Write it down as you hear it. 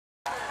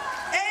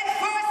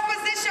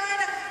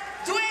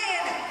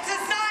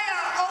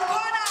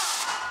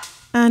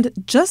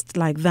And just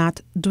like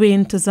that,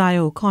 Dwayne Tazaya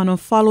O'Connor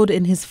followed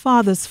in his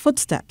father's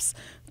footsteps,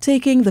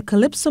 taking the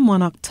Calypso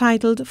Monarch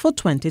titled for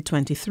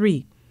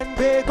 2023.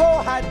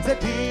 Bago had to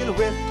deal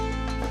with,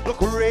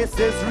 look,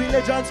 races,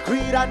 religions,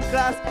 creed and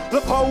class,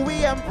 look how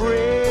we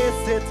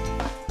embrace it.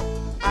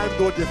 And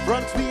though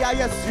different we are,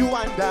 yes, you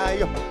and I,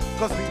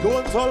 cause we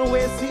don't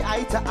always see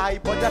eye to eye,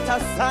 but that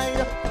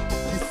aside,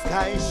 the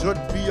sky should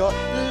be your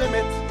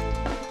limit.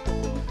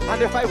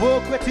 And if I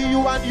work with you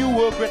and you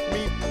work with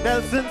me,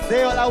 Nelson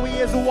say all we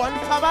is one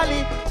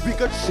family. We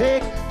could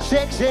shake,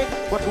 shake, shake,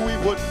 but we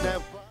would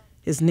never.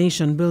 His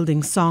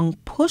nation-building song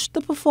pushed the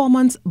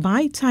performance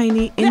by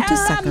Tiny into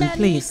second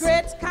place. There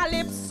are many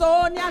great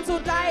Calypsonians who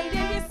died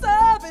in the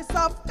service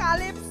of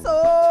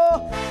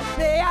Calypso.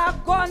 They are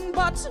gone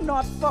but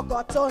not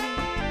forgotten.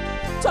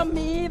 To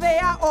me, they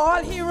are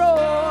all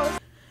heroes.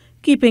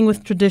 Keeping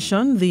with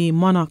tradition, the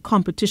Monarch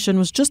competition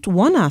was just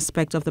one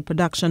aspect of the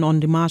production on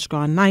Dimanche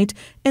Gras night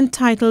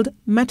entitled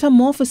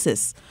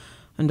Metamorphosis.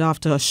 And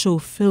after a show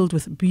filled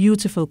with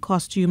beautiful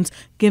costumes,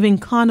 giving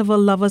carnival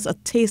lovers a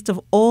taste of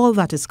all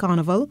that is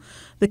carnival,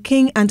 the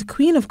King and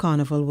Queen of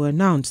Carnival were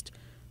announced.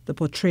 The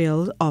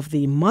portrayal of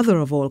the mother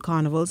of all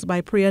carnivals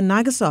by Priya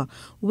Nagasa,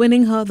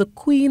 winning her the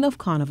Queen of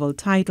Carnival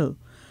title.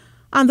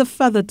 And the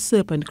feathered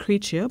serpent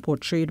creature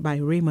portrayed by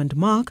Raymond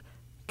Mark,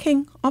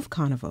 King of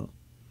Carnival.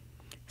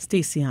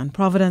 Stacey Ann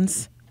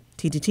Providence,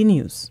 TTT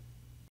News.